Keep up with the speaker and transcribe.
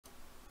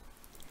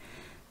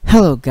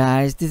Hello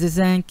guys, this is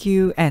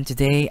NQ and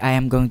today I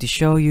am going to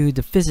show you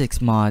the physics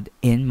mod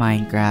in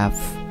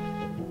Minecraft.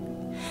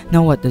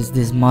 Now what does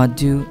this mod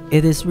do?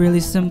 It is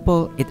really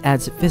simple. It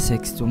adds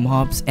physics to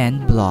mobs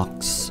and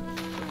blocks.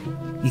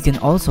 You can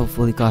also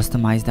fully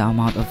customize the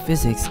amount of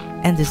physics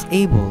and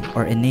disable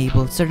or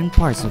enable certain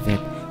parts of it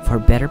for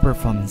better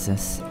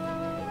performances.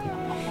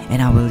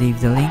 And I will leave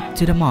the link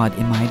to the mod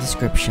in my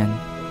description.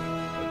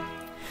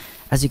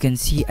 As you can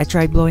see, I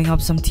tried blowing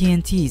up some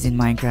TNTs in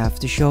Minecraft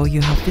to show you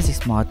how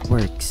physics mod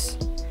works.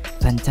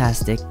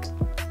 Fantastic.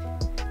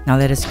 Now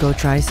let us go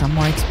try some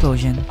more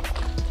explosion.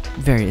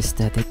 Very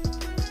aesthetic.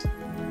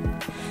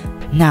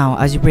 Now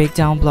as you break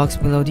down blocks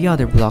below the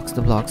other blocks,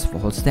 the blocks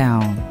falls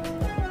down.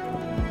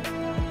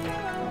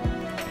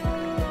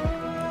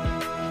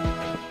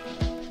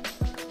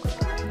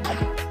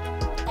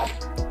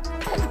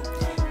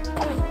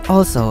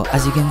 Also,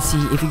 as you can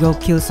see, if you go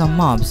kill some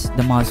mobs,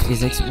 the mob's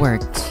physics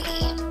works.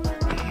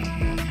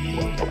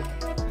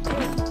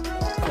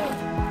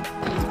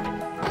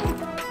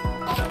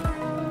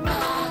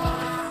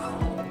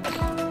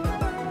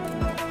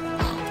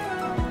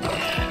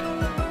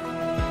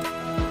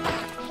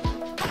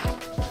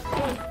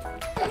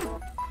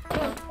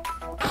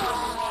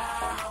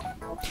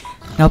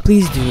 Now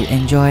please do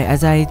enjoy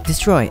as I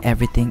destroy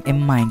everything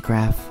in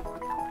Minecraft.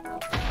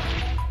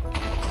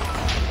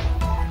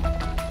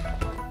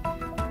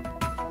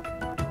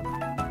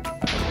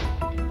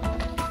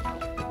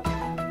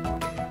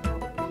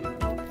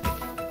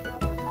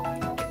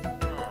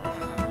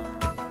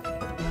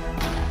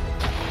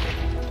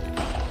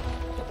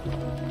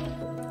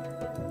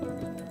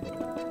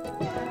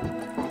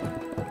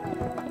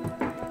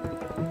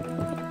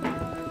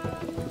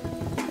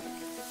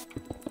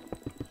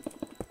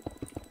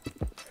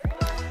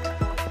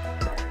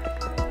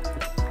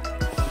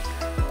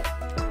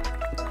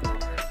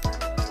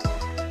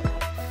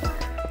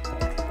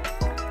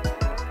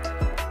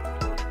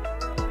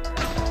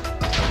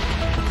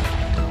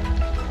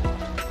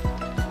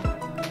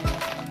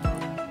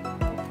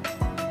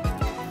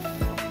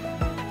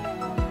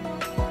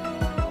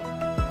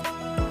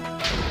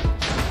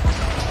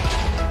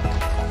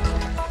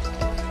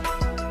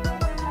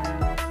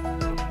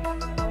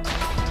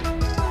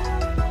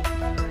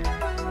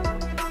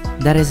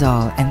 That is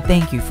all, and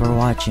thank you for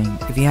watching.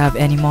 If you have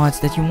any mods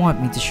that you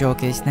want me to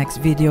showcase next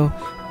video,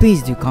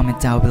 please do comment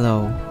down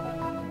below.